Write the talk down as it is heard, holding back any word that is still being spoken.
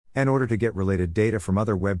In order to get related data from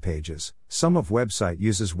other web pages, some of website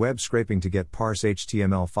uses web scraping to get parse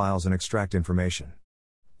HTML files and extract information.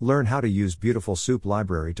 Learn how to use Beautiful Soup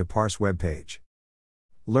library to parse web page.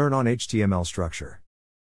 Learn on HTML structure.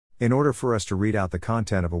 In order for us to read out the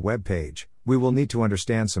content of a web page, we will need to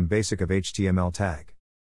understand some basic of HTML tag.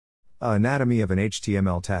 Anatomy of an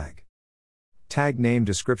HTML tag. Tag name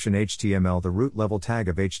description HTML, the root level tag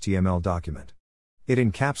of HTML document. It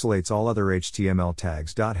encapsulates all other HTML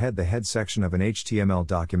tags. Head, the head section of an HTML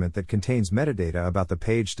document that contains metadata about the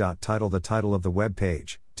page. Title, the title of the web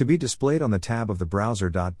page, to be displayed on the tab of the browser.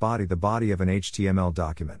 Body, the body of an HTML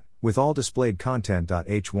document, with all displayed content.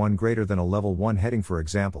 H1 greater than a level 1 heading, for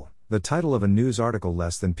example, the title of a news article.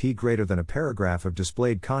 Less than P greater than a paragraph of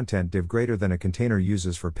displayed content. Div greater than a container,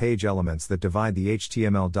 uses for page elements that divide the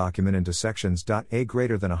HTML document into sections. A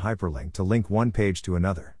greater than a hyperlink, to link one page to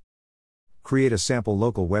another. Create a sample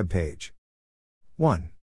local web page. 1.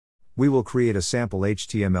 We will create a sample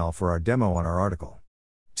HTML for our demo on our article.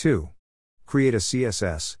 2. Create a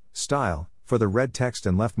CSS style for the red text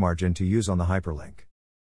and left margin to use on the hyperlink.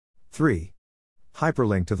 3.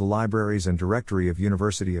 Hyperlink to the libraries and directory of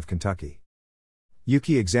University of Kentucky.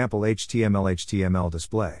 Yuki example HTML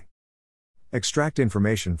display. Extract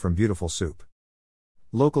information from Beautiful Soup.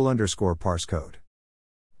 Local_parse code.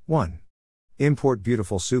 1. Import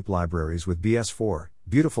Beautiful Soup libraries with BS4,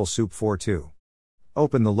 Beautiful Soup 4.2.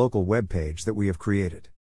 Open the local web page that we have created.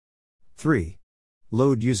 3.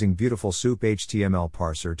 Load using Beautiful Soup HTML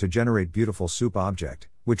parser to generate Beautiful Soup object,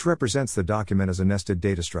 which represents the document as a nested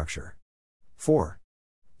data structure. 4.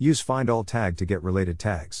 Use FindAll tag to get related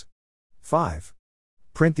tags. 5.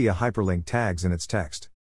 Print the hyperlink tags in its text.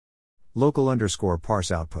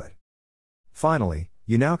 Local_parse output. Finally,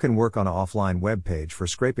 you now can work on an offline web page for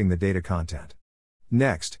scraping the data content.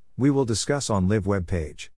 Next, we will discuss on live web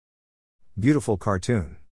page. Beautiful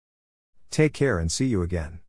cartoon. Take care and see you again.